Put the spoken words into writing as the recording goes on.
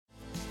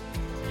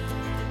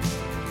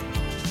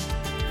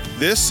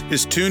This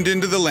is Tuned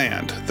Into the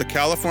Land, the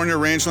California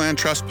Rangeland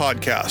Trust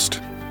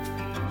podcast.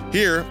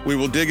 Here, we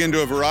will dig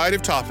into a variety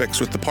of topics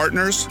with the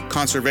partners,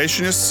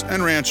 conservationists,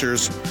 and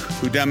ranchers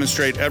who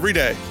demonstrate every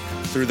day,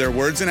 through their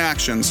words and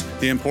actions,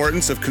 the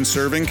importance of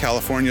conserving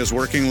California's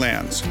working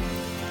lands.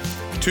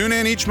 Tune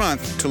in each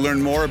month to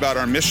learn more about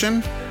our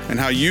mission and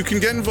how you can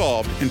get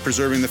involved in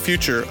preserving the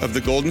future of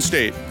the Golden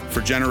State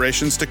for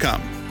generations to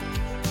come.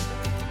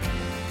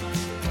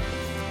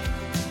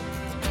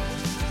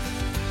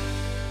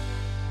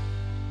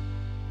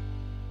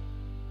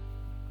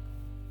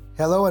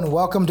 Hello and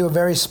welcome to a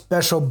very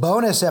special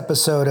bonus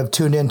episode of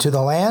Tuned Into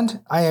the Land.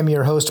 I am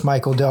your host,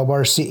 Michael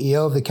Delbar,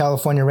 CEO of the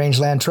California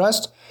Rangeland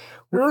Trust.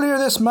 Earlier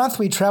this month,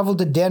 we traveled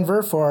to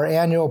Denver for our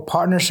annual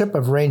Partnership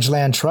of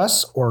Rangeland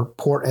Trusts, or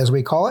PORT as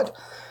we call it,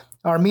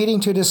 our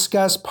meeting to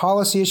discuss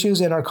policy issues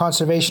and our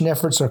conservation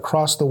efforts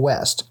across the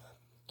West.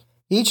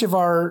 Each of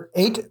our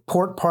 8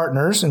 PORT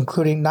partners,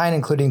 including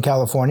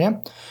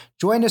California,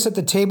 joined us at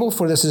the table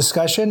for this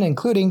discussion,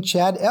 including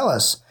Chad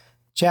Ellis.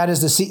 Chad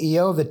is the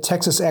CEO of the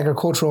Texas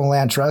Agricultural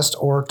Land Trust,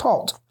 or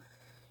TALT.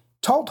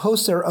 TALT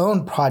hosts their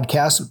own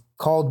podcast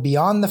called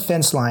Beyond the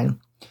Fence Line.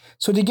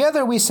 So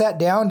together we sat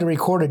down to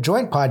record a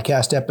joint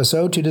podcast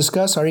episode to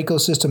discuss our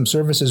ecosystem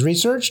services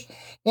research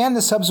and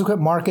the subsequent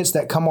markets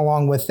that come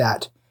along with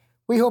that.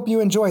 We hope you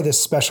enjoy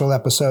this special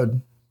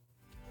episode.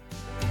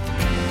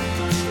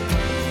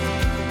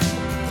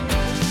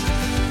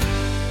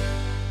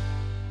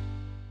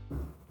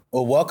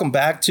 Well, welcome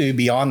back to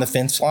Beyond the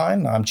Fence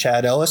Line. I'm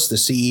Chad Ellis, the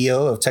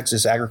CEO of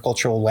Texas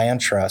Agricultural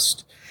Land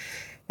Trust.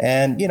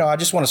 And, I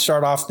just want to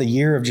start off the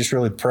year of just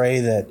really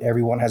pray that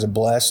everyone has a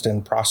blessed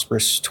and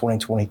prosperous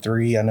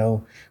 2023. I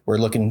know we're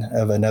looking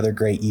at another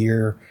great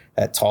year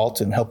at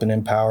TALT and helping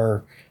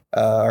empower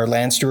our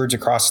land stewards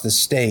across the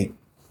state.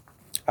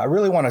 I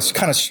really want to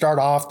kind of start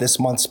off this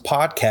month's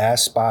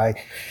podcast by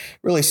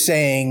really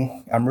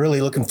saying I'm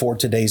really looking forward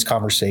to today's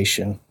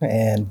conversation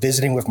and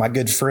visiting with my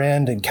good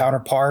friend and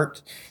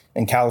counterpart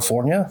in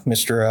California,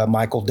 Mr.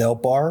 Michael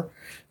Delbar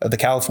of the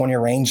California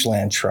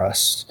Rangeland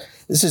Trust.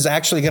 This is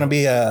actually going to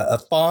be a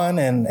fun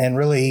and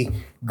really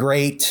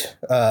great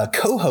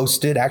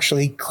co-hosted,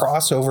 actually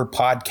crossover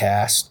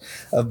podcast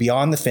of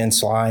Beyond the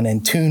Fence Line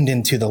and Tuned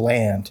Into the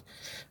Land.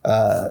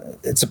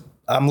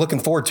 I'm looking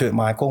forward to it,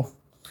 Michael.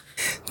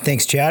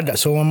 Thanks, Chad.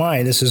 So am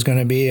I. This is going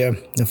to be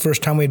the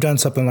first time we've done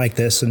something like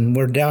this. And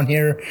we're down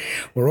here,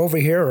 we're over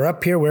here or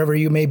up here, wherever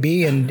you may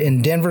be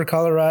in Denver,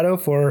 Colorado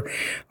for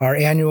our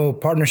annual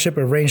Partnership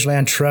of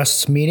Rangeland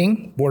Trusts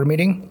board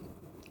meeting.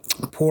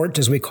 PORT,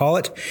 as we call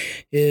it,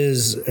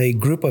 is a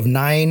group of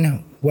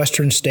 9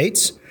 Western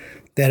states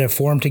that have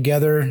formed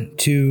together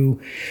to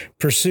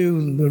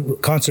pursue the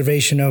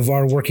conservation of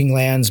our working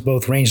lands,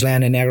 both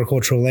rangeland and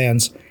agricultural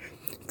lands.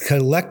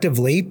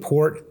 Collectively,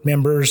 PORT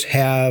members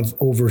have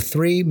over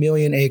 3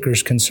 million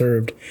acres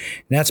conserved.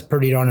 And that's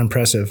pretty darn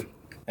impressive.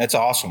 That's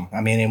awesome. I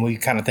mean, and we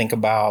kind of think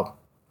about,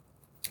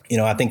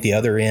 I think the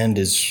other end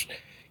is,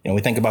 we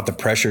think about the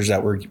pressures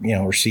that we're,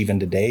 receiving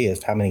today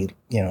of how many,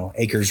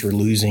 acres we're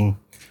losing.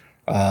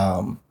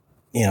 I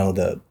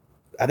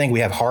think we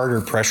have harder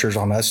pressures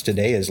on us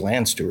today as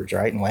land stewards,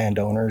 right? And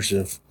landowners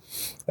of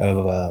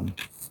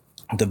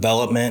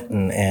development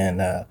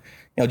and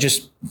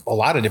just a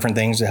lot of different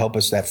things to help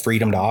us that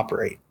freedom to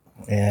operate.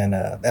 And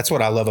that's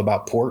what I love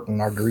about PORT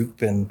and our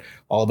group and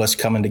all of us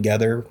coming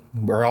together.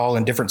 We're all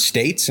in different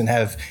states and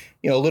have,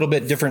 a little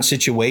bit different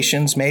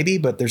situations maybe,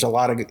 but there's a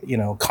lot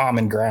of,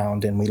 common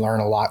ground and we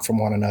learn a lot from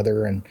one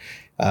another and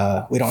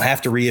we don't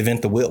have to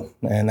reinvent the wheel.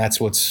 And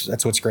that's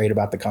what's great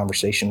about the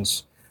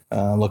conversations.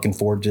 Looking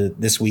forward to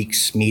this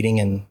week's meeting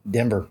in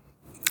Denver.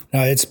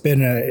 It's been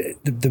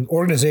the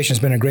organization's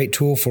been a great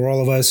tool for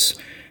all of us.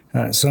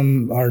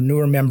 Some our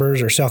newer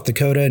members are South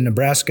Dakota and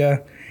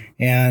Nebraska,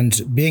 and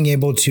being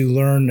able to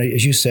learn,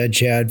 as you said,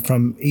 Chad,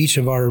 from each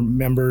of our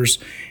members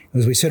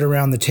as we sit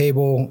around the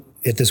table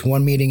at this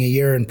one meeting a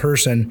year in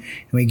person,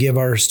 and we give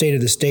our state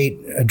of the state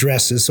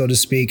addresses, so to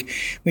speak.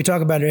 We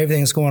talk about everything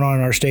that's going on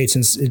in our states,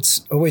 and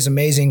it's always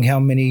amazing how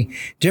many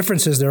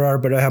differences there are,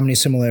 but how many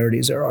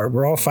similarities there are.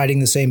 We're all fighting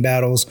the same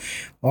battles.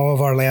 All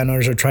of our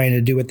landowners are trying to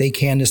do what they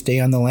can to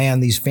stay on the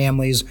land, these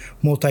families,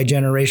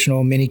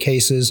 multi-generational in many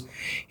cases,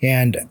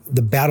 and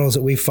the battles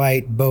that we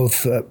fight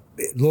both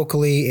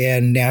locally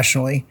and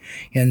nationally,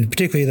 and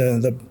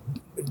particularly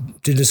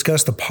to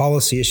discuss the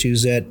policy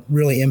issues that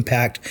really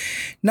impact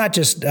not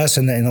just us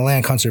in the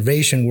land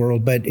conservation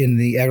world, but in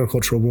the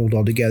agricultural world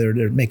altogether.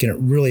 They're making it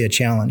really a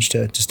challenge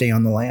to stay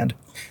on the land.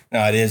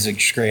 No, it is.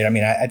 It's great. I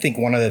mean, I think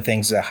one of the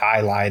things that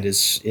highlight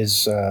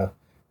is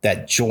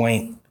that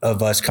joint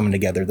of us coming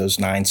together, those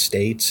 9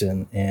 states,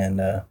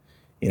 and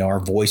our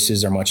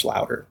voices are much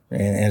louder.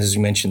 And as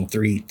you mentioned,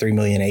 3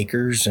 million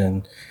acres.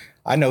 And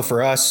I know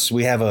for us,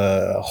 we have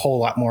a whole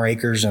lot more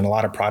acres and a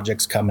lot of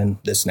projects coming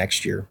this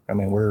next year. I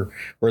mean, we're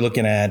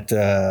looking at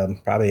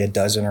probably a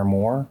dozen or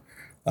more.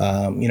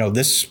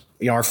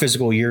 Our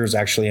fiscal year is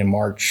actually in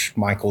March,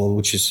 Michael,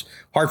 which is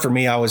hard for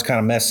me. I always kind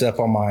of mess up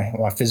on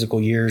my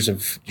fiscal years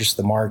of just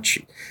the March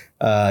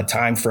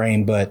time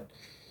frame. But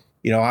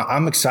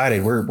I'm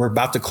excited. We're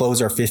about to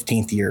close our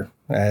 15th year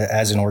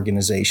as an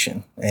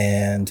organization.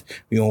 And,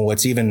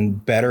 what's even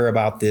better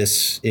about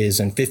this is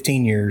in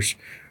 15 years,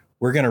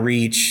 we're going to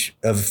reach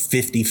of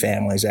 50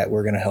 families that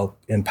we're going to help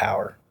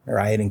empower,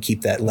 right? And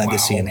keep that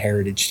legacy and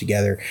heritage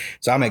together.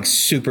 So I'm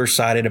super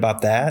excited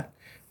about that.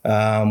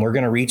 We're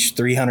going to reach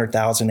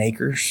 300,000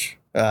 acres.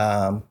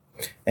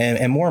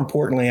 And more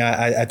importantly,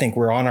 I think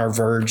we're on our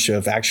verge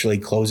of actually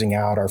closing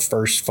out our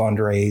first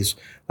fundraise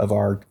of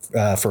our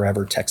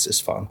Forever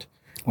Texas Fund.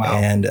 Wow.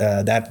 And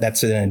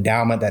that's an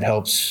endowment that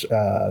helps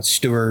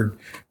steward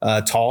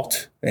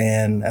TALT.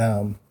 And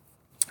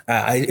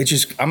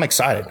I'm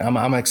excited.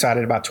 I'm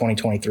excited about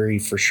 2023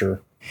 for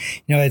sure.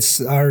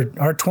 It's our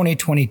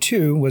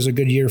 2022 was a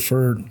good year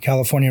for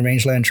California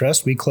Rangeland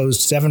Trust. We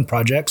closed 7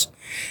 projects,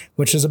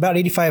 which is about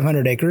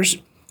 8,500 acres.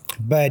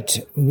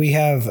 But we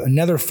have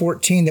another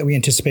 14 that we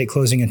anticipate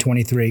closing in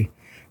 23.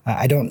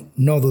 I don't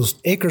know those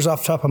acres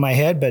off the top of my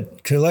head,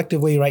 but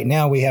collectively right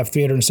now we have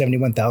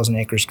 371,000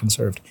 acres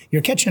conserved.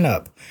 You're catching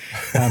up.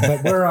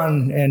 But we're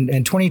on,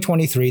 and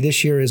 2023,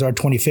 this year is our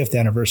 25th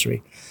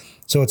anniversary.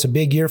 So it's a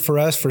big year for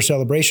us for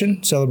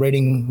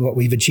celebrating what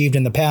we've achieved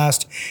in the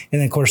past, and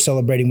then, of course,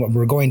 celebrating what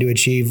we're going to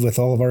achieve with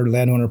all of our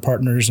landowner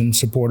partners and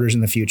supporters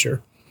in the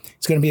future.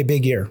 It's going to be a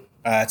big year.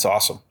 That's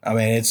awesome. I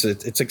mean, it's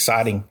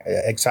exciting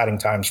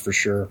times for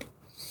sure.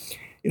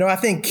 I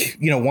think,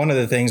 one of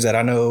the things that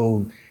I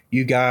know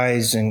you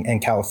guys in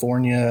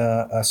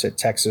California, us at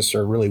Texas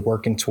are really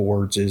working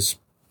towards is,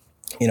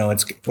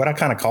 it's what I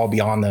kind of call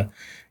beyond the,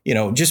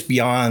 just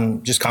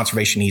beyond just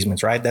conservation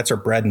easements, right? That's our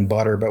bread and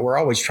butter, but we're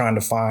always trying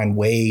to find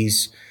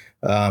ways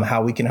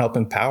how we can help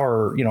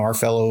empower, our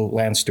fellow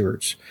land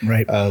stewards,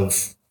 right?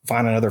 Of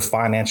finding other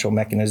financial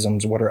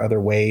mechanisms. What are other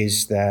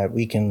ways that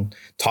we can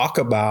talk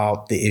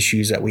about the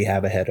issues that we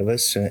have ahead of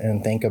us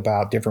and think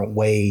about different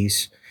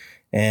ways?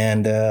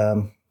 And,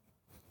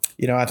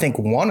 I think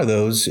one of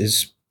those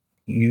is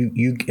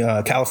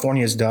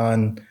California has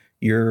done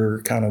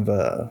your kind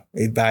of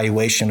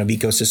evaluation of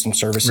ecosystem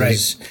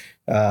services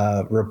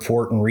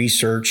report and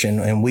research.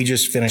 And we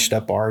just finished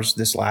up ours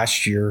this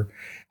last year.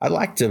 I'd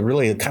like to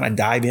really kind of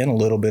dive in a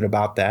little bit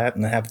about that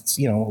and have,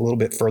 a little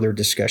bit further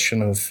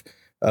discussion of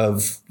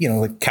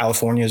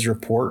California's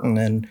report, and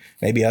then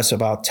maybe us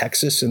about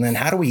Texas. And then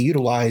how do we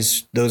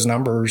utilize those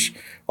numbers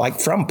like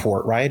from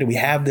Port, right? Do we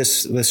have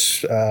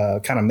this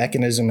kind of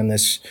mechanism and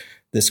this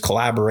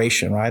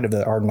collaboration, right, of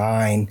our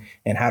 9,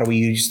 and how do we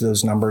use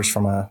those numbers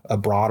from a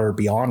broader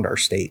beyond our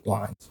state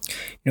line?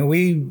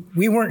 We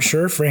weren't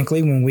sure,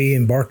 frankly, when we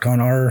embarked on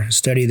our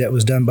study that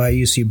was done by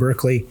UC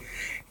Berkeley,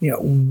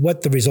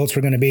 what the results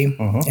were going to be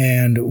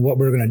and what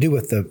we were going to do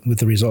with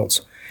the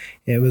results.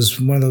 It was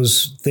one of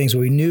those things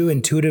where we knew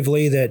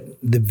intuitively that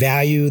the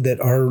value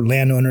that our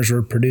landowners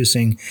were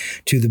producing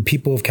to the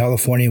people of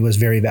California was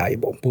very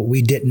valuable, but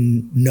we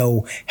didn't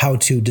know how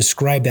to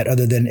describe that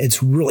other than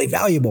it's really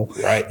valuable.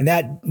 Right. And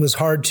that was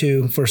hard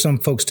for some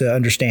folks to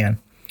understand.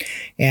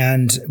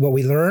 And what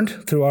we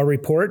learned through our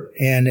report,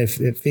 and if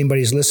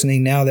anybody's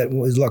listening now that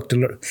would like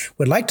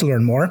to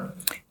learn more,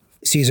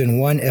 Season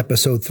 1,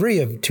 Episode 3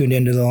 of Tuned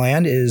Into the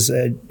Land is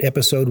an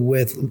episode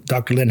with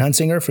Dr. Lynn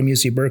Hunsinger from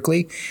UC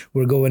Berkeley.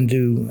 We're going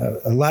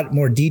to a lot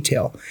more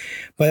detail.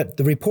 But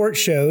the report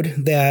showed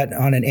that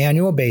on an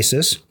annual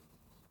basis,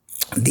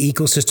 the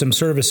ecosystem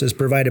services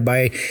provided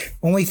by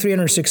only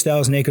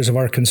 306,000 acres of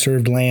our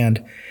conserved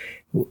land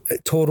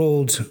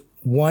totaled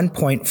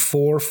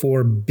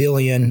 $1.44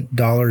 billion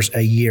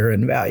a year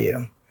in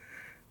value.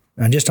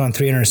 And just on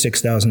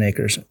 306,000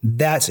 acres.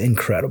 That's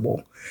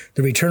incredible.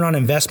 The return on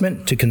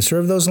investment to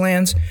conserve those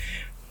lands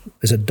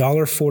is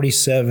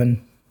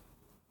 $1.47.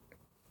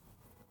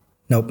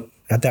 Nope,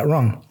 got that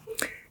wrong.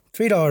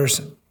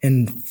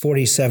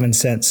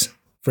 $3.47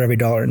 for every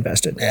dollar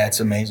invested. Yeah, it's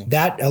amazing.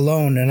 That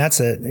alone, and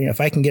that's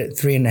if I can get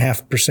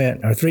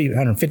 3.5% or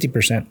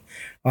 350%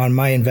 on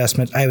my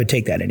investment, I would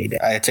take that any day.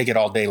 I take it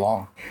all day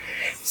long.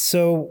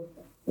 So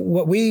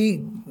what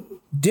we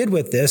did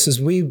with this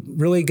is we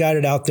really got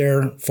it out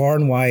there far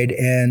and wide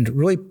and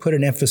really put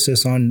an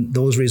emphasis on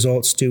those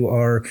results to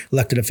our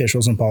elected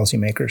officials and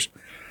policymakers.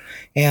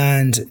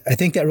 And I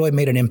think that really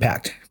made an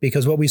impact,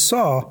 because what we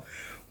saw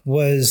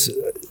was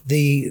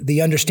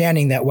the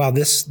understanding that, wow,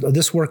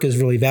 this work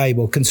is really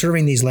valuable.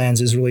 Conserving these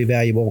lands is really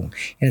valuable, and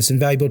it's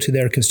invaluable to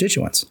their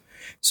constituents.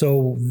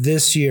 So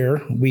this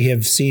year we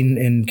have seen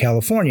in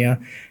California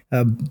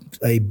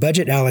a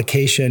budget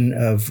allocation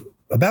of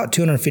about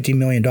 $250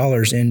 million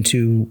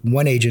into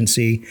one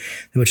agency,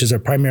 which is our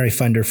primary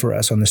funder for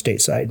us on the state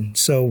side.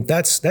 So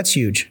that's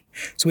huge.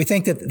 So we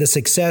think that the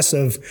success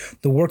of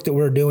the work that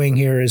we're doing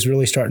here is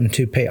really starting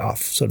to pay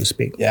off, so to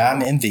speak. Yeah,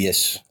 I'm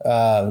envious.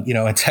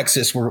 In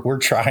Texas, we're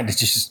trying to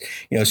just,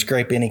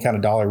 scrape any kind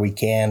of dollar we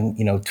can,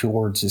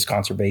 towards this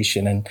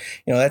conservation. And,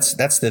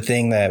 that's the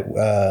thing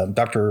that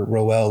Dr.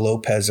 Roel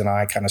Lopez and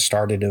I kind of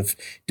started of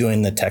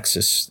doing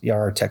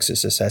our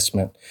Texas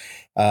assessment.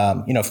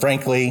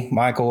 Frankly,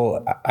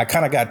 Michael, I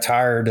kind of got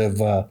tired of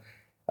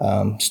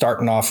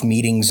starting off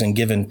meetings and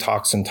giving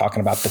talks and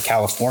talking about the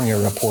California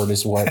report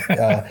is what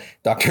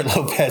Dr.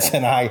 Lopez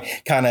and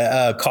I kind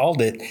of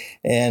called it.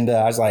 And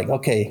I was like,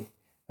 okay,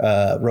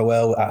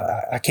 Roel,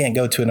 I can't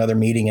go to another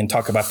meeting and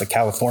talk about the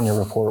California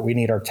report. We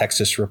need our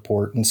Texas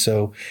report. And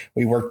so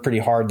we worked pretty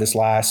hard this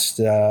last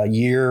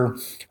year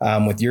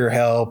with your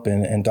help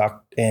and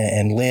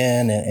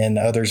Lynn and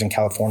others in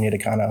California to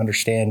kind of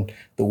understand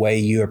the way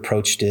you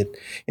approached it.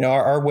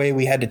 Our way,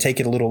 we had to take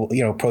it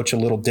approach a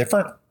little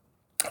different.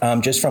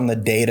 Just from the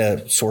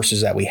data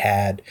sources that we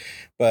had.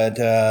 But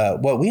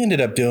what we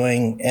ended up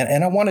doing,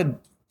 and I wanted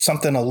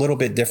something a little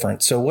bit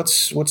different. So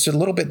what's a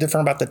little bit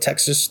different about the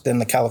Texas than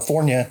the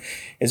California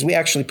is we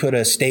actually put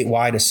a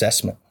statewide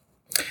assessment.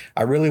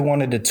 I really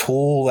wanted a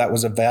tool that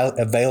was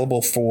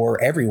available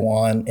for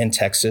everyone in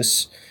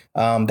Texas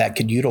that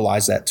could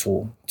utilize that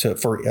tool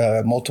for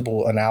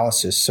multiple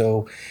analysis.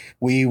 So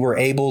we were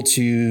able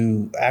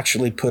to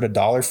actually put a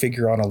dollar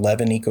figure on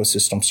 11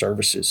 ecosystem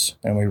services,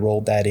 and we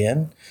rolled that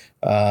in.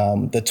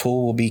 The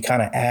tool will be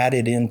kind of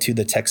added into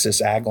the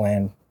Texas Ag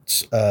Land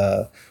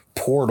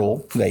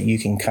portal that you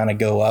can kind of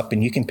go up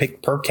and you can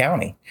pick per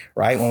county,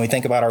 right? When we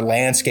think about our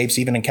landscapes,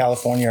 even in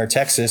California or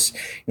Texas,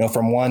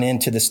 from one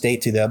end to the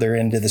state to the other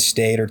end of the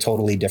state are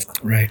totally different.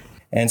 Right.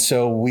 And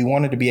so we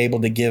wanted to be able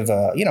to give,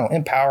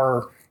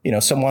 empower,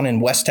 someone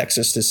in West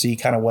Texas to see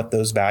kind of what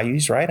those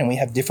values, right? And we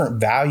have different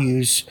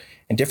values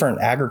and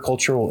different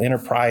agricultural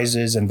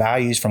enterprises and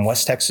values from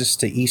West Texas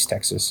to East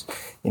Texas,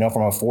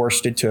 from a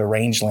forested to a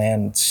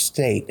rangeland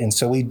state. And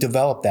so we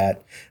developed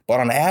that. But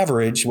on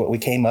average, what we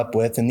came up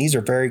with, and these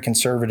are very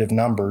conservative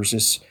numbers,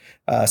 is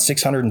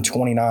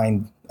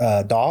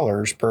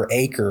 $629 per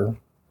acre.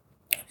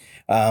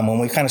 When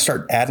we kind of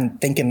start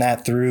thinking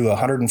that through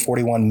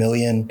 141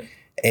 million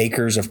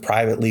acres of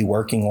privately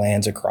working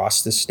lands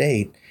across the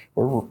state,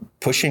 we're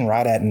pushing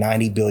right at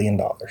 $90 billion.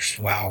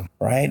 Wow.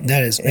 Right?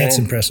 That's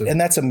impressive. And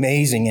that's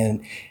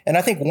amazing. And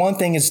I think one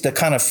thing is to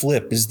kind of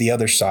flip is the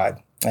other side.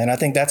 And I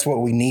think that's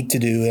what we need to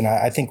do. And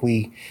I think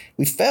we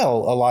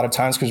fail a lot of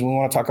times because we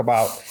want to talk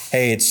about,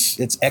 hey,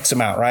 it's X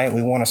amount, right?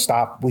 We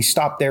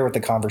stop there with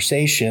the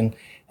conversation.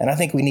 And I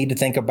think we need to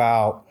think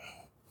about,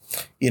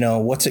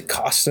 what's it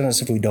costing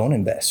us if we don't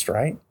invest,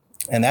 right?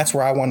 And that's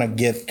where I want to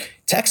get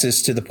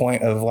Texas to the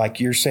point of, like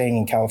you're saying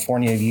in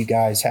California, you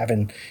guys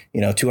having,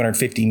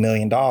 $250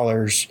 million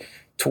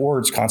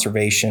towards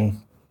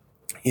conservation.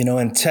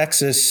 In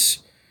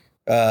Texas,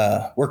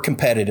 we're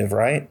competitive,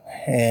 right?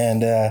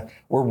 And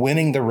we're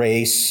winning the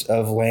race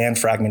of land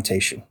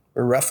fragmentation.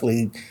 We're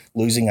roughly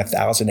losing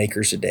 1,000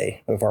 acres a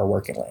day of our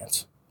working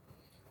lands.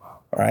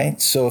 All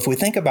right. So if we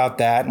think about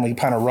that and we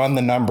kind of run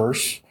the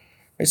numbers,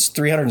 it's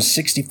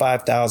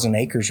 365,000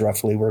 acres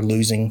roughly we're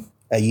losing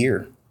a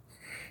year.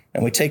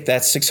 And we take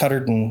that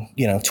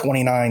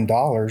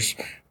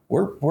 $629,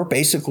 we're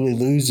basically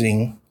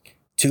losing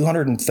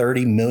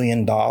 $230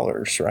 million,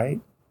 right?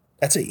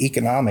 That's an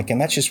economic,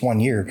 and that's just 1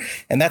 year.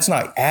 And that's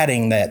not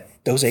adding that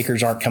those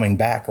acres aren't coming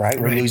back,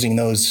 right? We're losing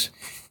those,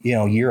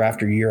 year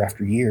after year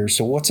after year.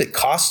 So what's it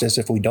cost us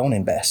if we don't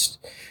invest?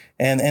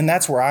 And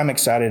that's where I'm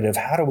excited of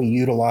how do we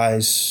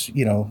utilize,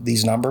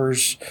 these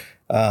numbers.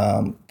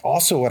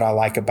 Also, what I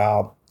like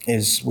about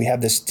is we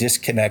have this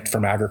disconnect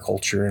from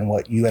agriculture and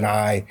what you and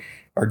I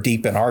are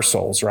deep in our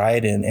souls,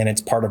 right? And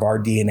it's part of our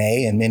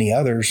DNA and many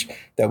others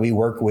that we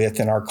work with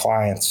and our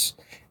clients.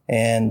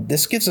 And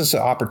this gives us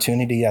an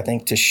opportunity, I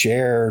think, to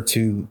share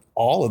to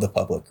all of the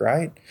public,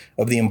 right,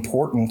 of the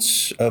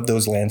importance of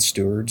those land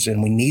stewards.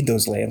 And we need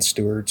those land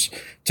stewards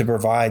to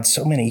provide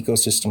so many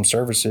ecosystem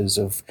services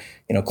of,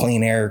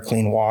 clean air,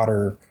 clean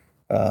water,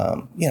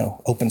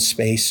 open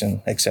space,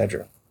 and et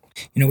cetera.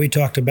 We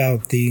talked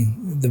about the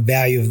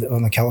value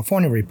on the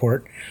California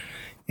report,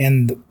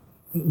 and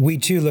we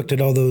too looked at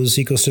all those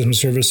ecosystem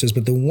services,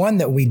 but the one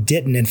that we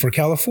didn't, and for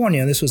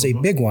California, this was a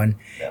big one,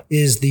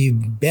 is the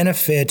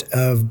benefit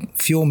of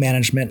fuel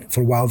management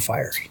for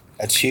wildfires.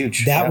 That's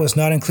huge. That was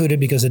not included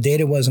because the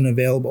data wasn't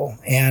available.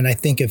 And I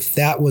think if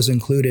that was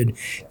included,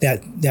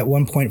 that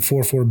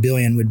 $1.44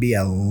 billion would be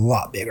a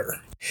lot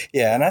bigger.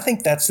 Yeah, and I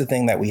think that's the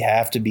thing that we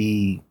have to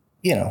be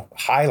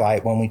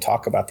highlight when we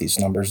talk about these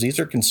numbers. These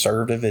are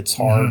conservative. It's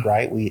hard,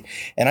 right?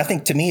 And I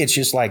think to me, it's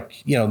just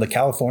like, the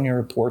California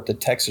report, the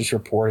Texas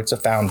report, it's a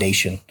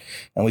foundation,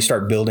 and we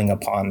start building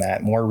upon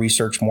that. More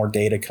research, more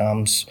data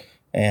comes,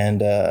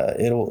 and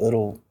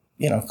it'll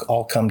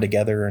all come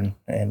together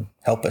and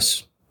help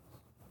us.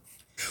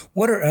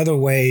 What are other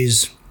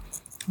ways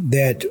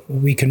that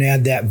we can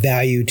add that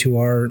value to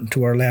our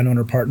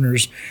landowner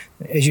partners?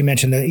 As you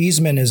mentioned, the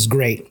easement is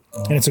great,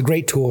 and it's a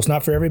great tool. It's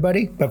not for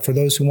everybody, but for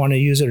those who want to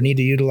use it or need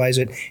to utilize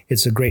it,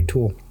 it's a great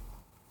tool.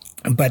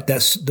 But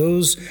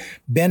those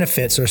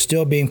benefits are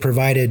still being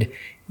provided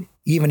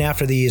even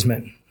after the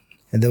easement,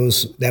 and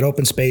that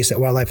open space, that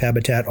wildlife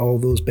habitat, all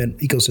those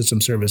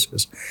ecosystem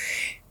services.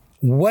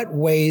 What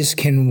ways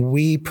can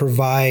we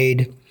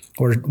provide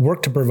or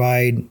work to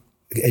provide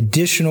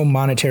additional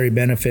monetary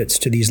benefits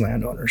to these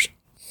landowners?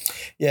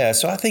 Yeah,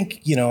 so I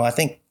think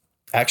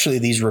actually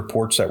these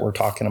reports that we're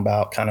talking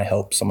about kind of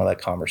help some of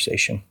that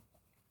conversation.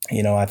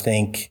 I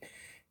think,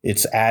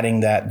 It's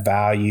adding that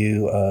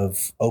value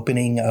of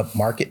opening up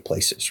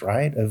marketplaces,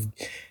 right?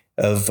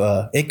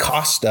 It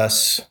cost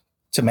us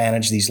to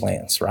manage these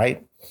lands,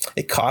 right?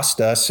 It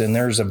cost us, and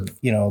there's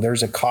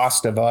a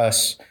cost of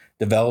us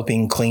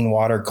developing clean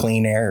water,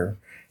 clean air.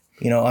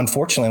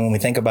 Unfortunately, when we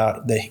think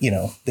about the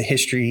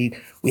history,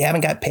 we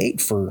haven't got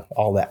paid for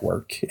all that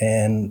work.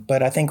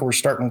 But I think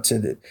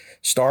the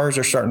stars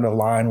are starting to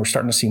align. We're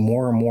starting to see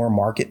more and more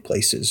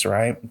marketplaces,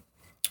 right?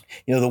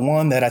 The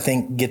one that I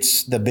think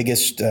gets the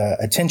biggest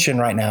attention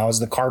right now is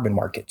the carbon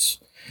markets.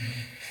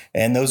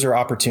 And those are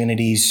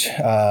opportunities,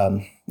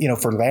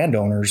 for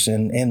landowners.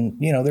 And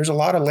there's a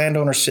lot of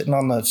landowners sitting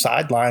on the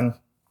sideline,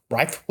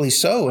 rightfully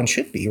so, and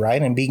should be,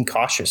 right? And being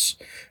cautious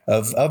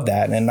of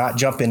that and not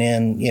jumping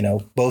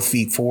in, both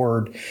feet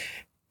forward.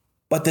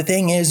 But the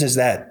thing is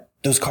that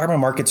those carbon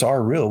markets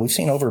are real. We've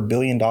seen over $1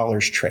 billion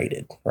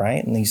traded,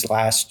 right, in the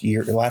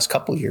last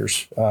couple of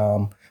years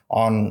on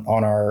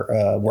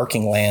our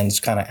working lands,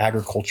 kind of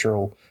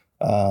agricultural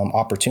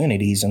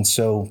opportunities. And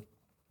so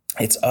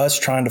it's us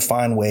trying to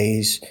find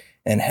ways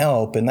and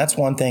help. And that's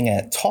one thing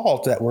at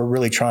TALT that we're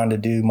really trying to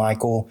do,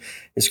 Michael,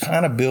 is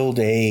kind of build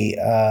a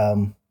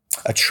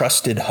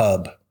trusted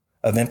hub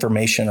of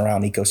information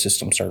around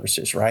ecosystem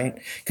services, right?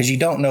 Because you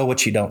don't know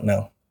what you don't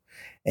know.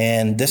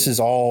 And this is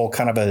all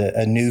kind of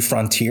a new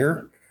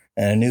frontier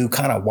and a new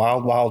kind of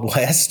wild, wild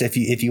west,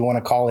 if you want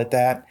to call it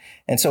that.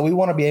 And so we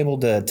want to be able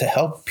to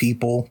help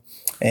people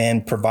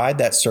and provide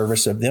that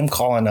service of them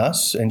calling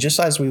us. And just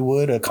as we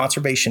would a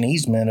conservation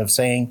easement of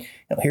saying,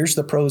 here's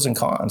the pros and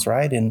cons,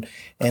 right? And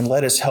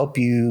let us help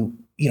you,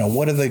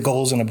 what are the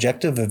goals and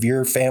objective of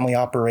your family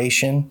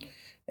operation?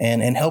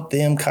 And help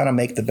them kind of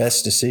make the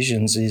best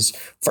decisions is,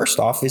 first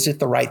off, is it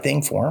the right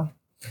thing for them?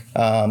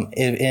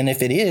 And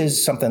if it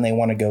is something they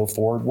want to go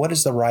forward, what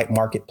is the right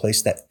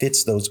marketplace that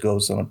fits those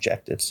goals and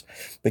objectives?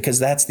 Because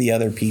that's the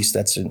other piece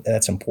that's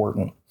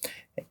important.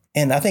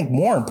 And I think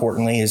more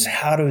importantly is,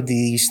 how do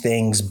these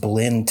things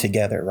blend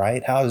together,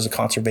 right? How is a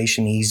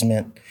conservation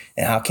easement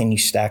and how can you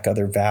stack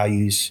other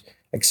values,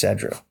 et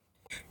cetera?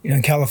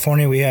 In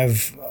California, we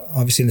have,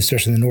 obviously,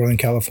 especially in the Northern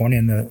California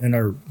and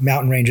our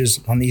mountain ranges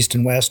on the east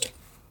and west,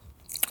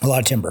 a lot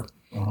of timber.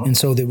 Uh-huh. And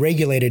so the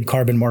regulated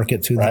carbon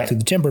market through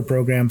the timber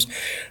programs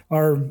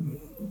are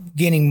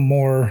gaining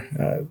more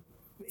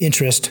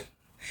interest,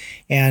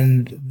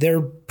 and they're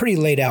pretty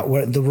laid out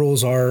what the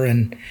rules are,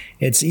 and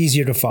it's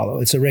easier to follow.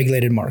 It's a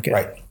regulated market.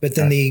 Right. But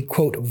then the,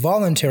 quote,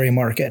 voluntary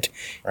market,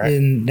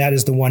 and that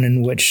is the one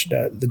in which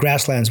the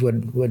grasslands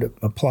would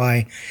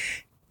apply.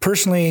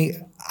 Personally,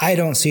 I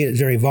don't see it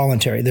very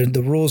voluntary.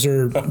 The rules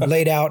are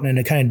laid out, and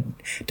it kind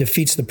of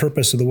defeats the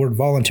purpose of the word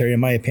voluntary, in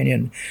my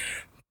opinion.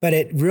 But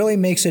it really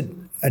makes it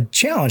a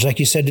challenge, like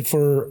you said,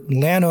 for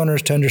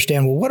landowners to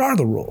understand, well, what are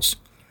the rules?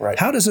 Right.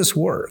 How does this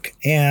work?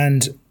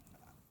 And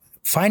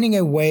finding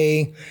a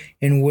way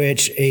in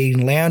which a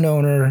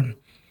landowner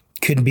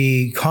could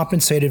be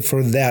compensated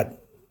for that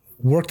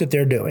work that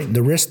they're doing,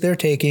 the risk they're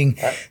taking,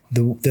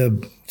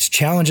 the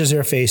challenges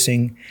they're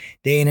facing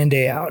day in and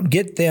day out,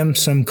 get them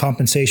some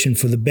compensation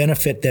for the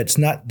benefit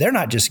they're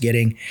not just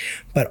getting,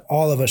 but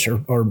all of us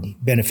are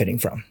benefiting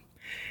from.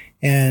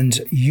 And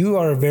you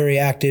are very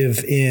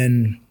active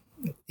in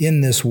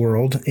this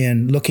world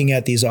and looking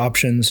at these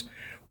options.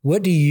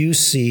 What do you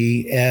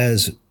see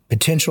as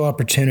potential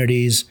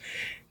opportunities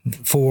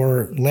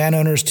for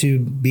landowners to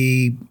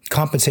be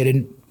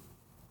compensated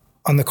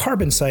on the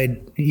carbon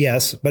side?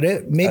 Yes, but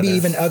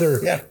even other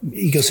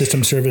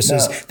ecosystem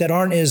services that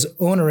aren't as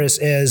onerous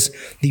as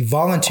the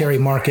voluntary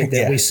market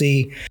that we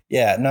see.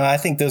 Yeah, no, I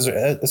think that's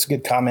a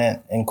good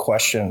comment and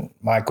question,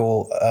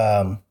 Michael.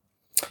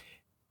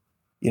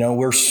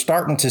 We're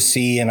starting to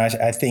see, and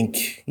I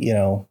think,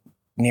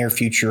 near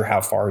future,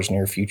 how far is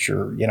near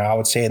future? I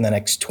would say in the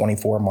next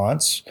 24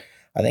 months,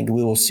 I think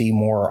we will see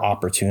more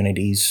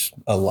opportunities,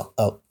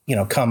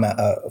 come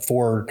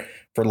forward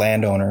for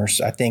landowners.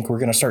 I think we're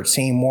going to start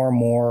seeing more and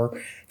more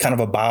kind of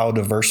a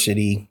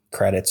biodiversity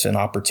credits and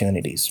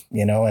opportunities,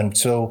 and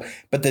so,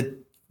 but the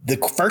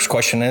first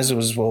question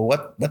was, well,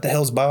 what the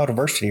hell is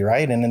biodiversity,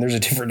 right? And then there's a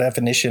different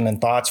definition and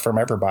thoughts from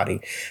everybody.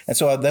 And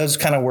so those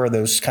kind of where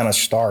those kind of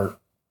start.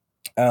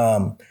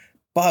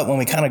 But when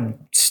we kind of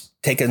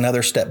take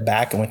another step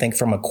back and we think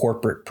from a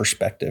corporate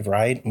perspective,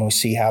 right? When we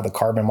see how the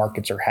carbon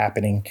markets are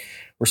happening,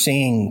 we're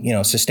seeing,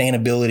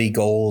 sustainability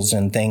goals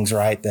and things,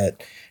 right?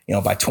 That,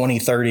 by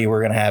 2030, we're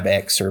going to have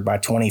X, or by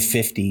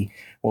 2050.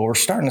 Well, we're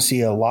starting to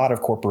see a lot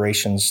of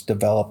corporations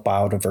develop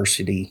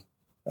biodiversity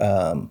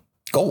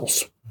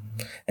goals.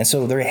 And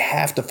so they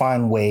have to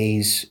find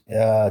ways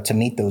to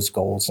meet those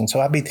goals. And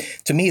so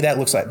to me, that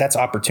looks like that's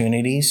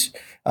opportunities.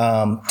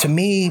 To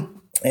me,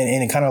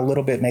 and kind of a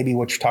little bit maybe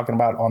what you're talking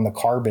about on the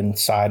carbon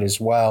side as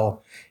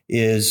well,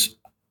 is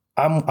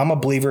I'm a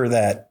believer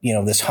that,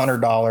 this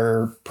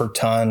 $100 per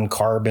ton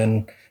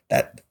carbon,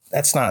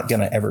 that's not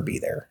going to ever be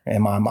there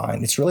in my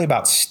mind. It's really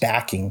about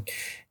stacking.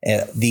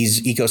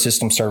 these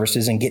ecosystem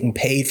services and getting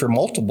paid for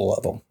multiple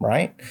of them,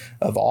 right?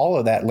 Of all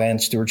of that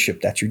land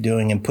stewardship that you're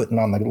doing and putting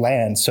on the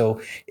land.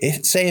 So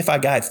if I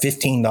got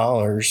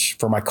 $15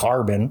 for my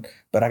carbon,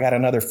 but I got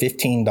another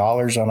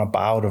 $15 on a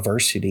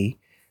biodiversity,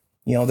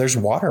 there's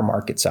water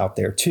markets out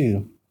there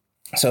too.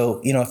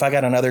 So, if I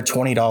got another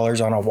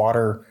 $20 on a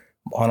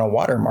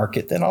water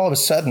market, then all of a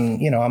sudden,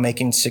 I'm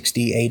making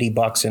 $60,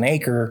 $80 an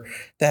acre.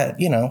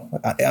 That,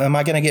 am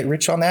I going to get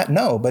rich on that?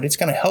 No, but it's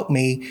going to help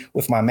me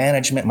with my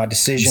management, my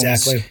decisions,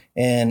 exactly.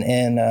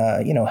 and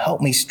help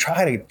me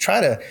try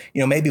to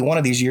maybe one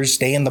of these years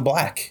stay in the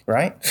black,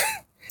 right?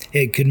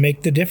 It could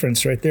make the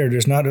difference right there.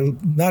 There's not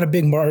a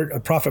big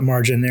profit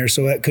margin there,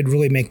 so that could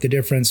really make the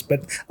difference. But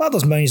a lot of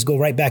those monies go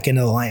right back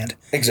into the land.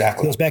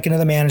 Exactly. It goes back into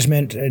the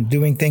management,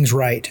 doing things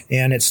right.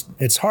 And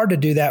it's hard to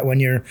do that when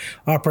you're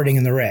operating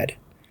in the red.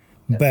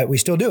 But we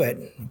still do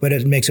it, but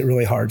it makes it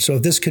really hard. So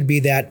this could be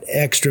that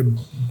extra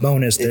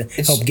bonus to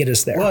help get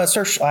us there. Well, it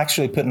starts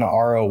actually putting an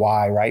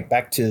ROI, right?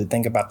 Back to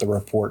think about the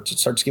reports. It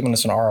starts giving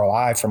us an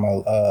ROI from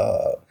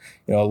a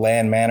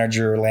land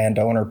manager,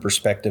 landowner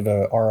perspective,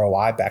 a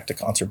ROI back to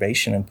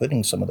conservation and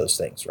putting some of those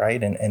things,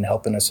 right? And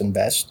helping us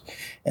invest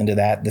into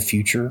the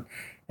future.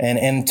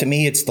 And to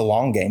me, it's the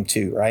long game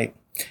too, right?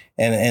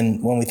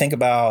 And when we think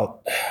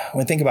about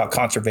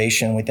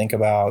conservation, we think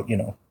about,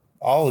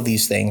 all of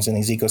these things and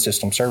these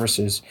ecosystem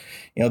services,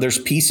 there's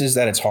pieces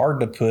that it's hard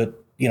to put,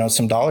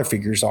 some dollar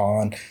figures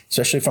on,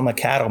 especially from a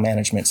cattle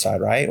management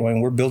side, right? When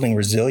we're building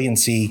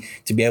resiliency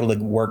to be able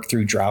to work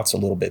through droughts a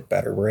little bit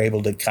better, we're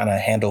able to kind of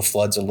handle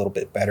floods a little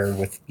bit better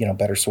with,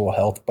 better soil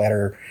health,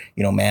 better,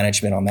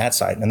 management on that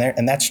side.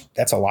 And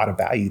that's a lot of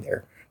value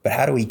there. But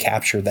how do we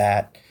capture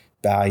that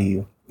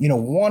value?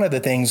 One of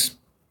the things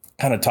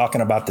kind of talking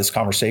about this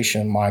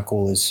conversation,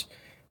 Michael, is,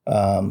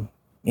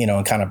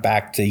 and kind of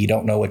back to you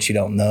don't know what you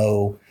don't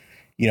know.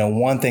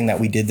 One thing that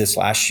we did this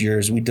last year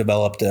is we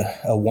developed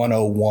a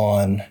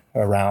 101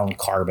 around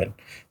carbon.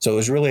 So it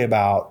was really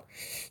about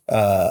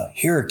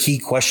here are key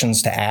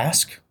questions to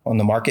ask on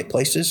the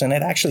marketplaces, and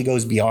it actually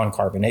goes beyond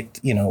carbon.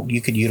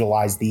 You could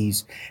utilize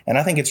these, and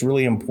I think it's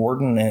really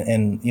important.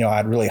 And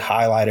I'd really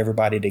highlight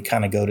everybody to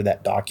kind of go to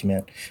that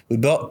document. We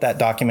built that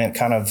document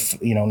kind of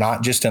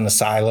not just in a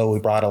silo. We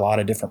brought a lot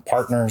of different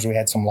partners. We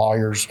had some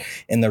lawyers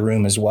in the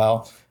room as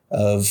well.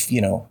 Of,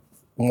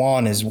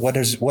 one is what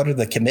are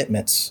the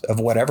commitments of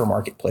whatever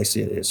marketplace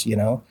it is,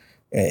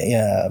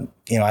 I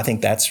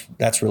think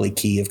that's really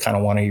key of kind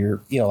of one of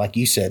your, like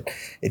you said,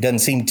 it doesn't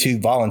seem too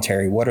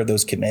voluntary. What are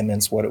those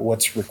commitments?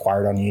 What's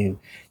required on you?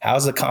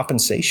 How's the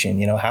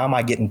compensation? How am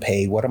I getting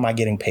paid? What am I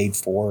getting paid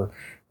for?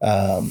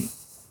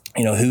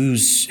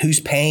 Who's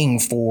paying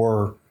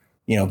for,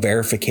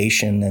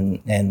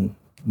 verification and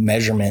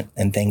measurement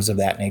and things of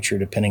that nature,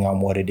 depending on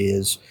what it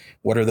is.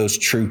 What are those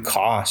true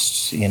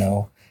costs,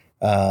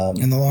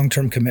 and the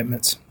long-term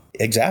commitments.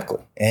 Exactly.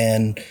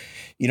 And,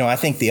 I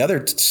think the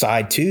other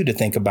side too, to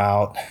think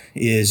about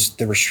is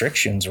the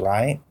restrictions,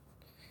 right?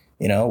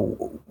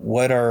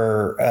 What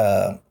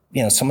are,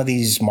 some of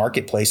these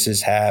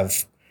marketplaces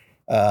have,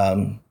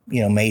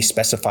 may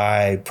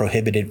specify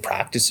prohibited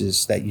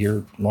practices that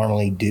you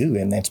normally do.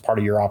 And that's part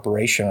of your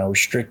operation, or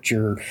restrict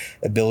your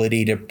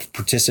ability to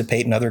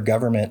participate in other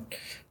government,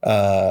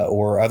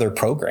 or other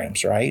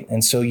programs. Right.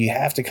 And so you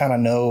have to kind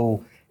of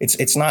know,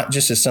 it's not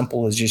just as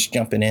simple as just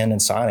jumping in and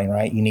signing,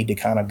 right? You need to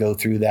kind of go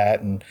through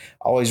that, and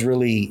always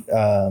really,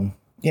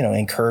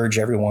 encourage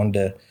everyone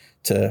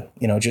to,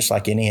 just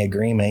like any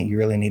agreement, you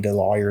really need a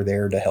lawyer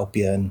there to help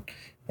you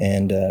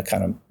and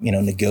kind of,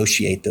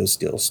 negotiate those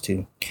deals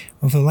too.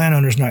 Well, if the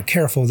landowner's not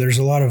careful, there's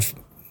a lot of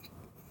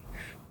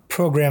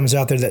programs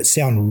out there that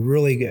sound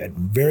really good,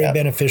 very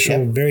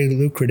beneficial, very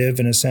lucrative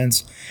in a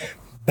sense,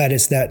 but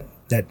it's that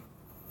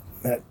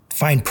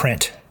fine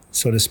print,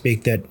 so to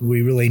speak, that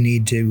we really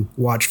need to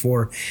watch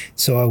for.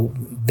 So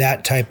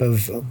that type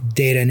of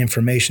data and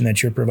information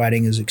that you're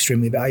providing is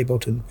extremely valuable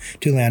to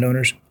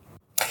landowners.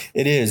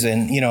 It is.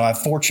 And,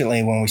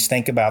 unfortunately, when we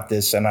think about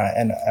this, and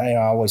I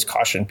always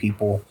caution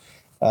people,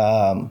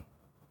 I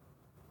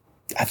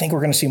think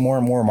we're going to see more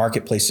and more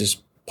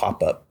marketplaces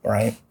pop up,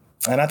 right?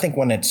 And I think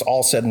when it's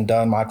all said and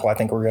done, Michael, I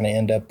think we're going to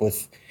end up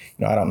with,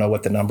 I don't know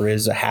what the number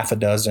is, a half a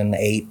dozen,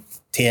 8,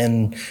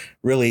 10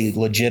 really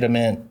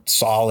legitimate,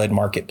 solid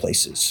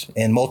marketplaces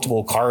in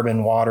multiple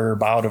carbon, water,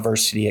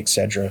 biodiversity, et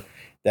cetera,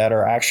 that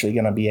are actually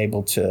going to be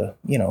able to,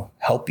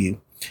 help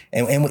you.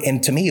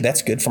 And to me,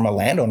 that's good from a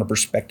landowner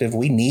perspective.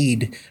 We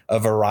need a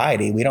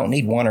variety. We don't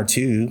need one or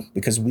two,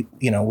 because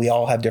we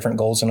all have different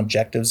goals and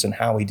objectives and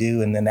how we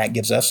do. And then that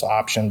gives us the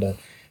option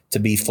to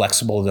be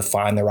flexible, to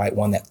find the right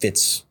one that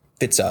fits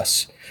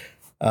us.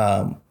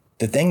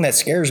 The thing that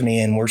scares me,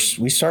 and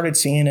we started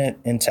seeing it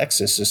in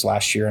Texas this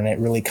last year, and it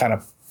really kind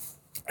of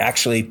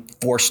actually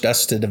forced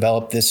us to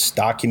develop this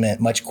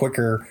document much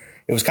quicker.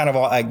 It was kind of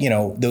like,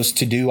 those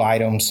to-do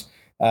items,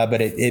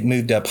 but it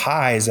moved up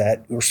high, is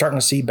that we're starting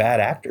to see bad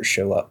actors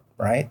show up,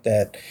 right?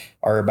 That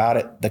are about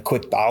it, the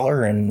quick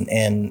dollar, and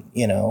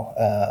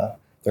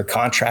their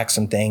contracts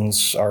and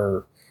things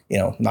are,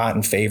 not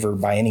in favor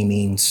by any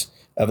means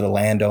the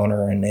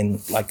landowner,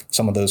 and like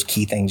some of those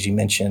key things you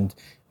mentioned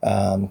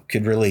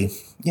could really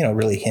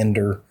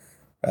hinder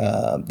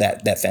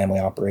that family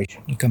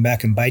operation. You come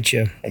back and bite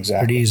you.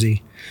 Exactly. Pretty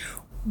easy.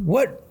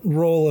 What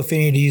role, if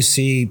any, do you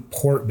see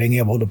port being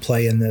able to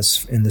play in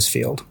this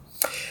field?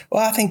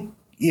 Well, I think,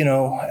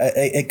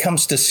 it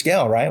comes to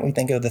scale, right? We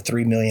think of the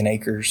 3 million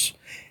acres.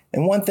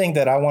 And one thing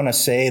that I want to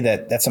say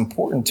that's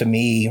important to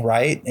me,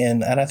 right?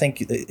 And I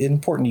think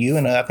important to you,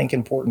 and I think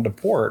important to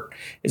port,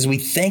 is we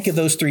think of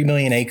those 3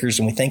 million acres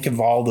and we think of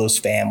all those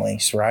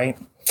families, right?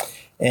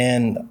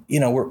 And,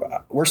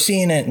 we're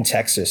seeing it in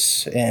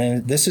Texas.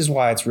 And this is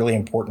why it's really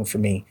important for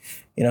me.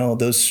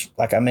 Those,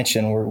 like I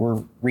mentioned,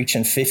 we're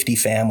reaching 50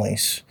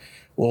 families.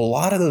 Well, a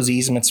lot of those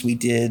easements we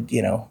did,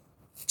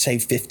 say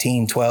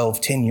 15,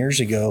 12, 10 years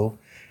ago,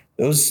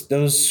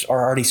 those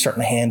are already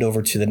starting to hand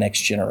over to the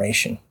next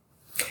generation.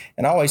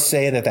 And I always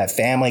say that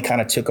family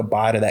kind of took a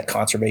bite of that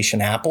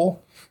conservation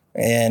apple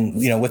and,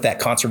 with that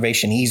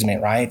conservation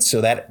easement, right? So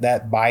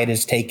that bite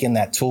is taken,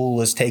 that tool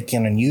is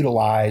taken and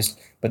utilized,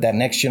 but that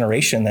next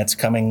generation that's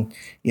coming,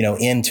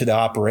 into the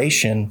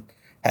operation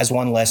has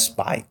one less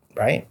bite,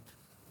 right?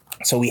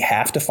 So we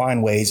have to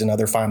find ways and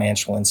other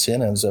financial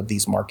incentives of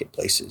these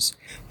marketplaces.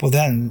 Well,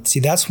 then, see,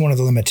 that's one of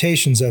the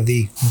limitations of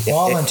the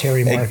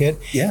voluntary market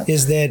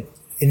is that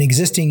an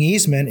existing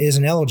easement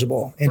isn't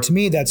eligible. And to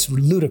me, that's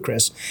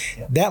ludicrous.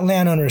 Yeah. That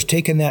landowner has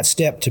taken that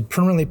step to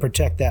permanently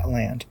protect that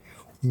land.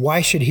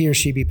 Why should he or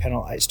she be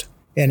penalized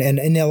and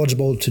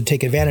ineligible to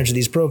take advantage of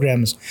these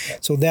programs?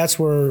 So that's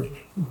where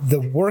the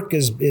work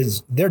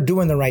is they're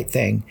doing the right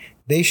thing.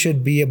 They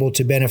should be able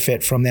to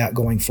benefit from that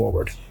going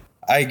forward.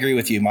 I agree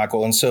with you,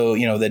 Michael. And so,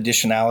 the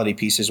additionality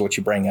piece is what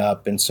you bring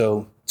up. And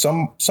so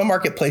some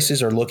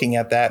marketplaces are looking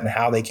at that and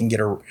how they can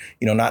get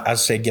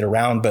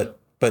around, but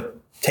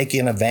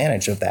taking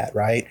advantage of that,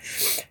 right?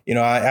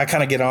 I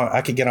kind of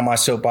I could get on my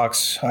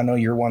soapbox. I know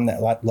you're one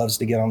that loves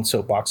to get on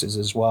soapboxes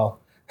as well.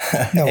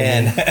 No,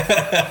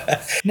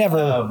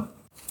 never.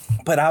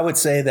 But I would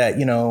say that,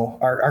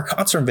 our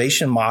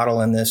conservation model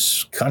in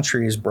this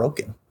country is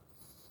broken.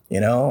 We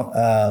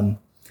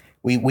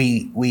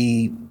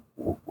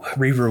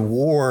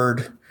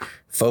reward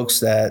folks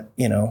that,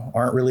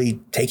 aren't really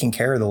taking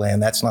care of the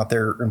land. That's not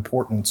their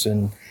importance.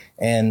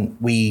 And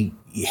we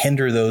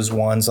hinder those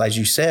ones, as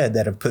you said,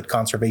 that have put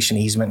conservation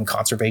easement and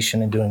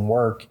conservation and doing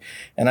work.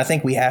 And I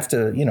think we have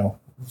to,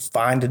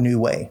 find a new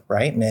way,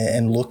 right?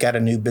 And look at a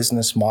new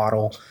business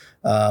model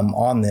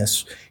on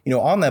this.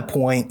 On that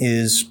point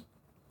is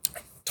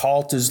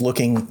TALT is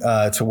looking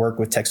to work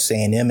with Texas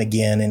A&M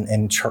again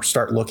and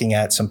start looking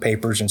at some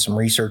papers and some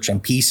research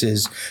and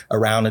pieces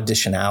around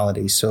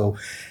additionality. So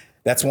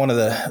that's one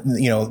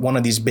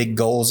of these big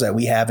goals that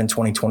we have in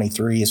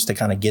 2023 is to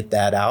kind of get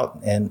that out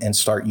and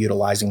start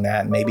utilizing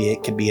that. And maybe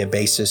it could be a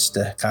basis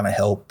to kind of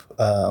help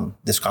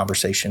this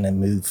conversation and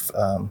move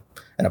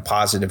in a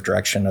positive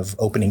direction of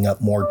opening up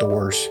more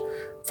doors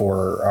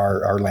for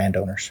our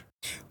landowners.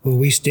 Well,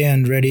 we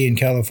stand ready in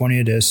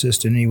California to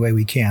assist in any way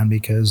we can,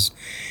 because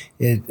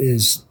it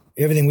is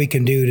everything we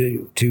can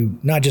do to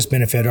not just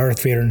benefit our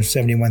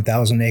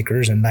 371,000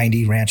 acres and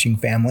 90 ranching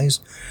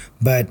families,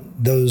 but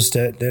those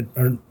that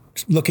are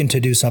looking to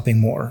do something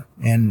more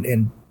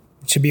and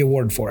should be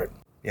awarded for it.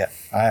 Yeah,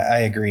 I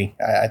agree.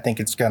 I think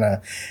it's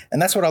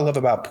and that's what I love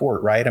about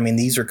Port, right? I mean,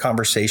 these are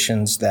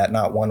conversations that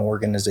not one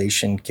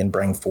organization can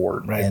bring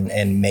forward, right,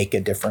 and make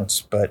a difference.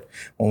 But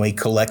when we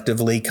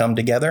collectively come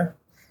together,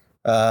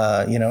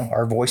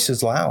 our voice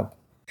is loud.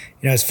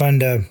 It's fun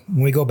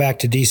when we go back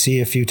to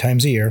DC a few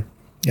times a year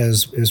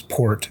as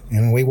Port, and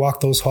when we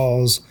walk those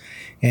halls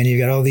and you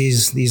got all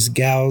these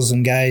gals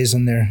and guys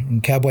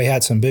in cowboy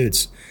hats and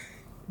boots,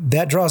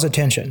 that draws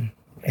attention.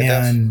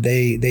 And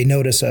they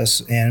notice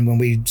us. And when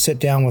we sit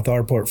down with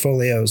our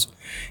portfolios,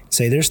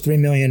 say there's 3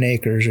 million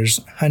acres,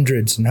 there's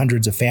hundreds and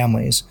hundreds of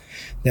families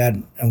that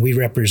we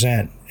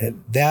represent,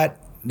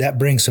 that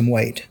brings some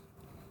weight.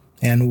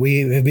 And we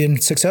have been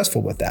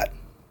successful with that.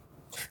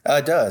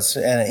 It does.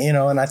 And,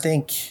 and I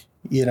think,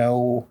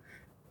 and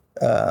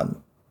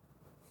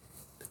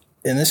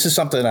this is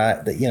something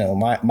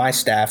that my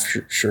staff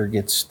sure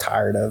gets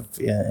tired of.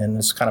 And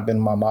it's kind of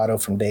been my motto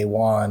from day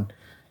one.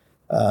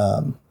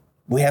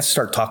 We have to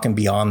start talking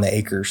beyond the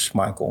acres,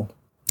 Michael,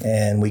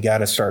 and we got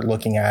to start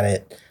looking at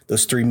it.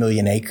 Those 3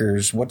 million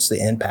acres, what's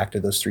the impact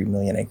of those 3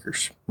 million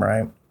acres,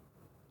 right?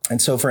 And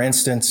so, for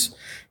instance,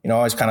 I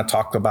always kind of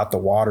talk about the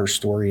water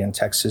story in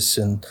Texas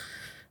and,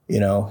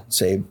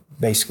 say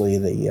basically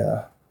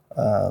the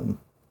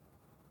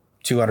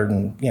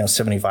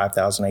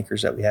 275,000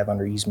 acres that we have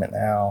under easement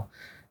now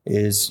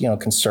is,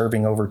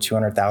 conserving over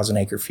 200,000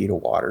 acre feet of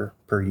water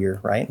per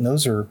year, right? And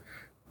those are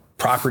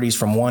properties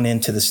from one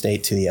end to the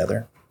state to the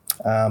other.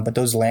 But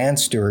those land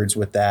stewards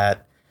with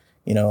that,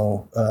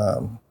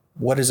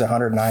 what is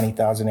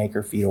 190,000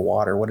 acre feet of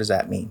water? What does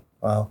that mean?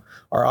 Well,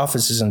 our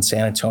office is in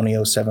San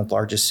Antonio, 7th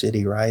largest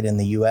city, right, in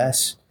the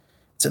U.S.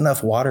 It's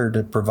enough water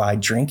to provide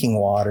drinking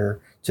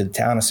water to the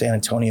town of San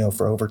Antonio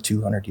for over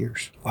 200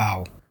 years.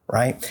 Wow.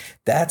 Right?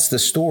 That's the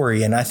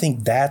story. And I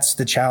think that's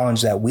the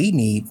challenge that we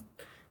need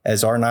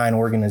as our 9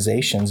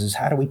 organizations is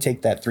how do we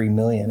take that 3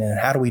 million and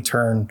how do we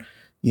turn,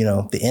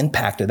 the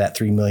impact of that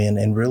 3 million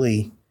and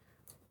really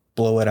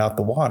blow it out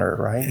the water,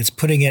 right? It's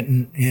putting it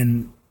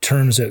in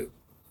terms that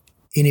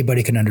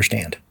anybody can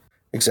understand.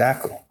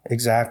 Exactly.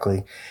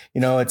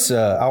 It's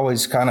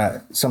always kind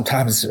of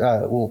sometimes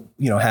we'll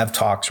have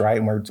talks, right,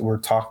 and we're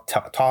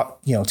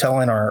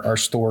telling our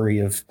story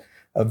of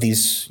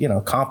these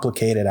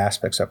complicated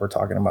aspects that we're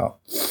talking about.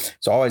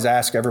 So I always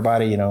ask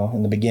everybody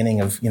in the beginning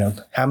of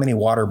how many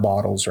water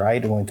bottles,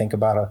 right? And when we think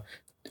about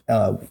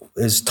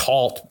is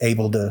TALT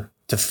able to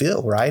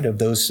fill, right, of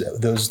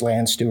those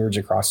land stewards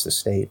across the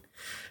state,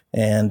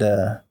 and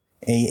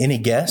any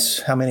guess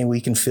how many we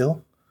can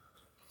fill?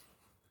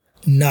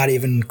 Not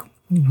even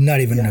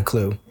a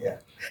clue.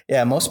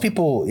 Yeah. Most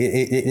people,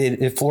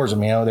 it floors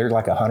them. They're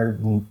like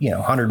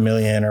 100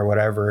 million or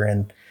whatever,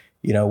 and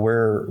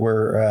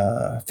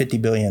we're 50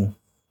 billion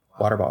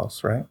water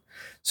bottles, right?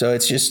 So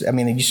it's just,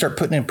 you start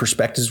putting in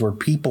perspectives where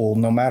people,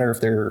 no matter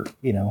if they're,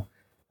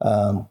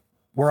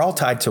 we're all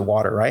tied to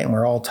water, right? And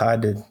we're all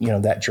tied to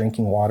that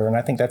drinking water, and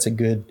I think that's a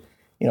good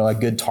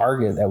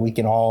target that we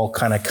can all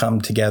kind of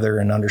come together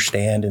and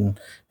understand and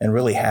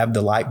really have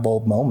the light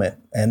bulb moment.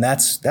 And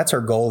that's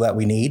our goal that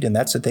we need. And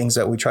that's the things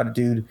that we try to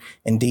do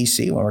in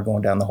DC when we're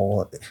going down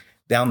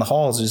the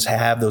halls is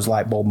have those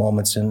light bulb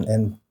moments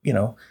and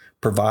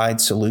provide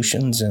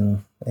solutions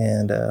and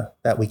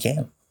that we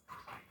can.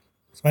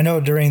 So I know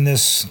during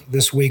this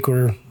week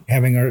we're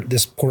having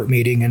this port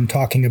meeting and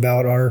talking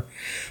about our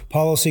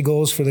policy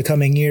goals for the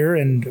coming year,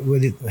 and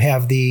we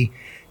have the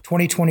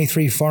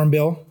 2023 Farm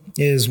Bill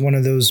is one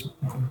of those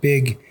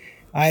big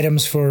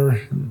items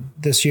for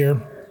this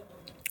year.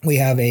 We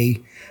have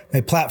a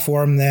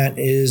platform that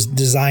is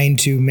designed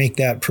to make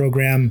that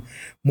program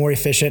more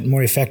efficient,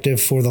 more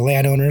effective for the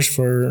landowners,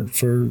 for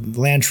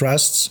land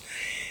trusts.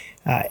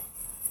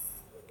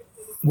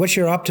 What's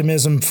your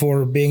optimism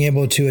for being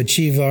able to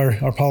achieve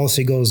our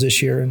policy goals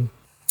this year?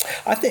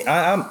 I think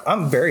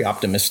I'm very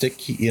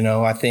optimistic.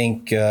 I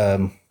think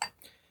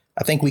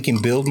we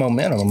can build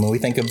momentum. When we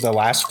think of the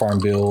last Farm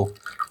Bill,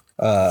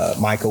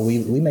 Michael, we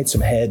made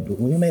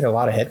a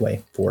lot of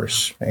headway for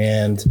us.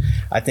 And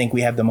I think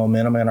we have the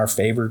momentum in our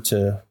favor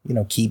to,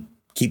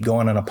 keep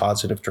going in a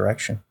positive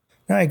direction.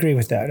 I agree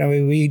with that.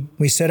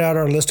 We set out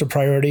our list of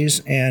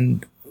priorities,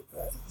 and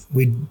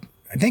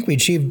I think we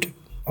achieved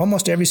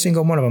almost every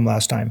single one of them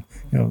last time,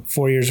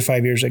 4 years or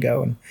 5 years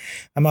ago. And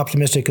I'm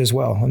optimistic as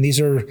well. And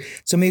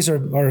some of these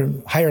are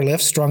higher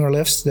lifts, stronger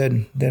lifts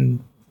than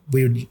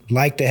we would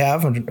like to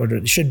have or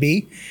it should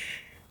be.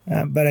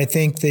 But I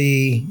think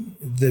the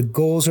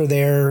goals are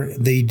there,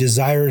 the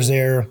desire is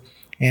there,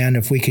 and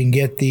if we can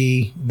get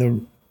the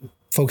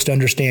folks to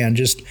understand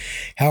just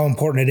how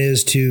important it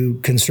is to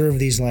conserve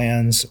these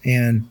lands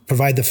and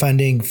provide the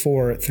funding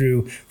for it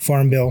through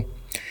Farm Bill.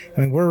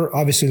 We're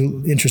obviously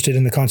interested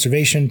in the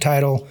conservation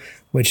title,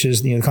 which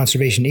is the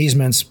conservation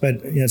easements, but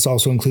it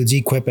also includes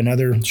EQIP and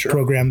other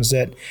programs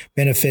that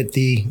benefit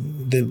the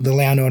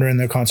landowner and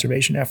their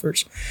conservation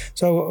efforts.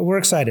 So we're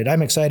excited.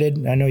 I'm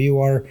excited. I know you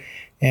are.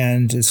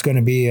 And it's going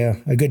to be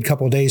a good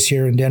couple of days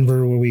here in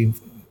Denver where we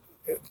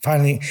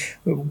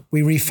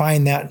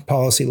refine that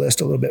policy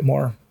list a little bit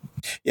more.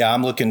 Yeah,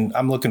 I'm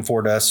looking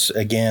forward to us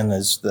again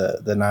as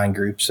the 9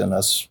 groups and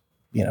us,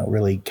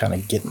 really kind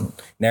of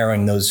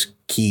narrowing those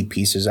key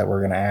pieces that we're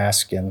going to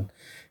ask. And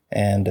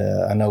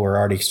I know we're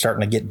already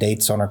starting to get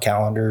dates on our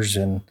calendars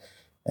and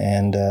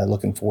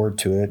looking forward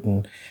to it.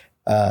 And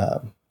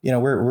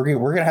we're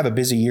going to have a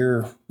busy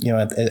year,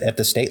 at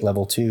the state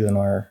level too in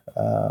our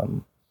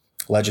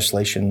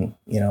legislation,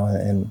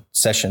 and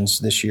sessions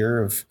this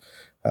year of,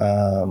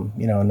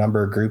 a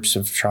number of groups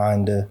of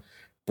trying to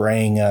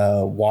bring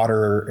a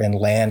water and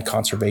land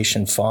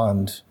conservation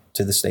fund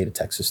to the state of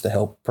Texas to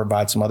help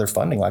provide some other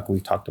funding like we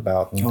talked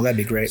about. And that'd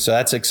be great. So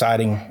that's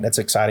exciting. That's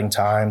exciting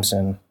times.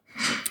 And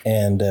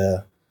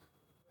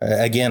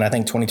again, I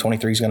think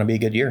 2023 is going to be a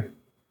good year.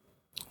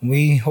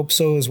 We hope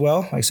so as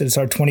well. Like I said, it's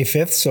our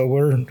 25th, so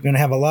we're going to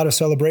have a lot of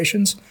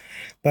celebrations,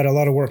 but a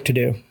lot of work to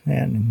do.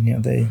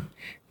 And,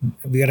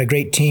 we got a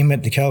great team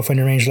at the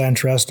California Rangeland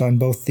Trust on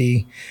both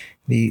the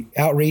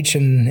outreach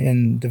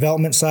and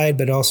development side,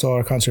 but also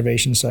our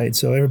conservation side.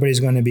 So everybody's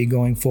going to be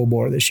going full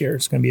bore this year.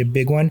 It's going to be a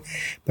big one,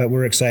 but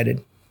we're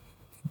excited.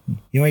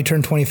 You only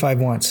turn 25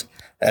 once.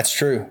 That's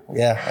true.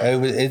 Yeah,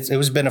 it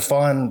was been a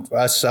fun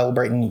us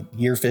celebrating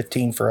year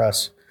 15 for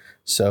us.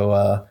 So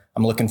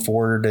I'm looking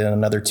forward to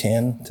another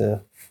 10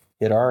 to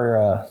hit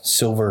our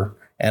silver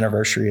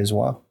anniversary as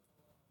well.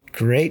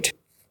 Great.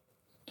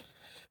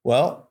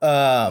 Well,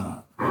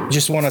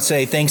 just want to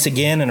say thanks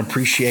again and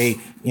appreciate,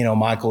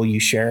 Michael, you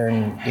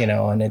sharing,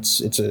 and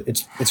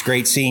it's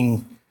great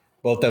seeing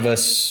both of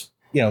us,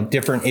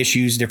 different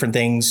issues, different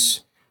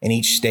things in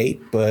each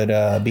state,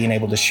 but being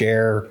able to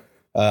share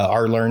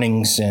our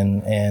learnings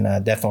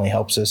and definitely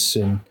helps us.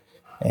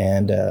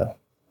 And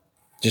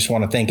just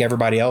want to thank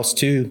everybody else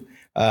too,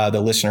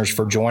 the listeners,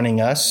 for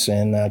joining us,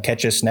 and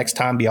catch us next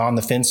time beyond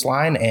the fence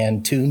line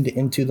and tuned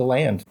into the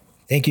land.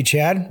 Thank you,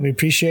 Chad. We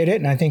appreciate it.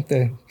 And I think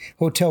the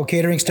hotel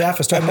catering staff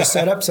is starting to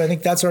set up. So I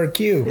think that's our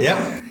cue.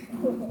 Yep.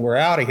 We're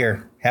out of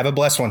here. Have a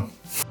blessed one.